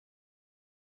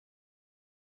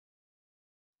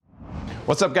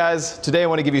What's up, guys? Today I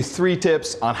want to give you 3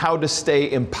 tips on how to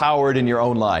stay empowered in your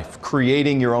own life,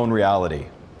 creating your own reality.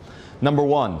 Number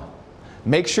 1,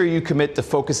 make sure you commit to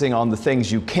focusing on the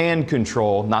things you can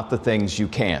control, not the things you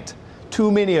can't.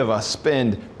 Too many of us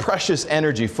spend precious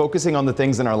energy focusing on the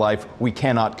things in our life we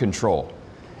cannot control.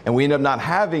 And we end up not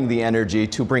having the energy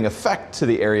to bring effect to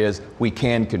the areas we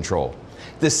can control.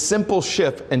 This simple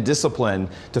shift in discipline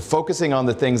to focusing on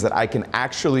the things that I can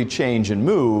actually change and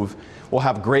move will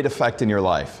have great effect in your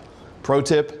life. Pro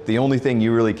tip, the only thing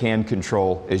you really can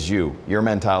control is you, your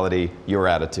mentality, your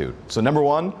attitude. So number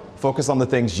 1, focus on the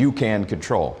things you can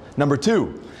control. Number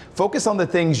 2, focus on the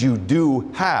things you do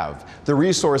have, the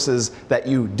resources that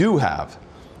you do have.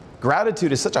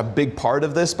 Gratitude is such a big part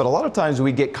of this, but a lot of times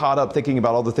we get caught up thinking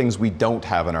about all the things we don't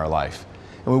have in our life.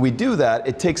 And when we do that,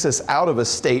 it takes us out of a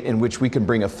state in which we can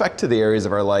bring effect to the areas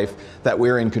of our life that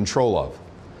we're in control of.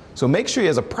 So make sure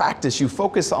as a practice you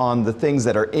focus on the things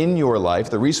that are in your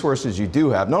life, the resources you do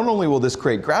have. Not only will this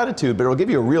create gratitude, but it'll give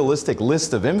you a realistic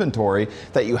list of inventory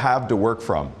that you have to work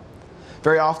from.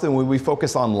 Very often when we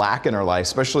focus on lack in our life,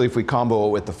 especially if we combo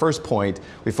it with the first point,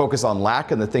 we focus on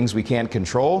lack and the things we can't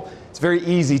control, it's very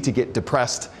easy to get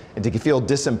depressed and to feel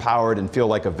disempowered and feel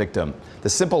like a victim. The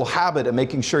simple habit of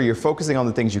making sure you're focusing on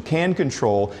the things you can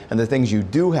control and the things you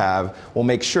do have will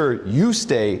make sure you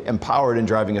stay empowered and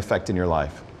driving effect in your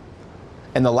life.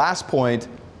 And the last point,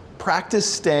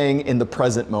 practice staying in the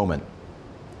present moment.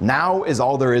 Now is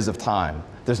all there is of time.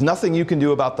 There's nothing you can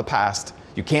do about the past.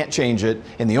 You can't change it,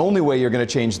 and the only way you're going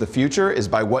to change the future is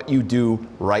by what you do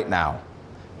right now.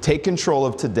 Take control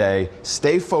of today,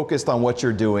 stay focused on what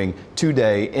you're doing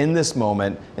today in this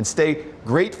moment, and stay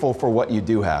grateful for what you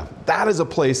do have. That is a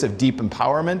place of deep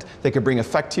empowerment that can bring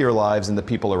effect to your lives and the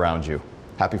people around you.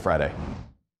 Happy Friday.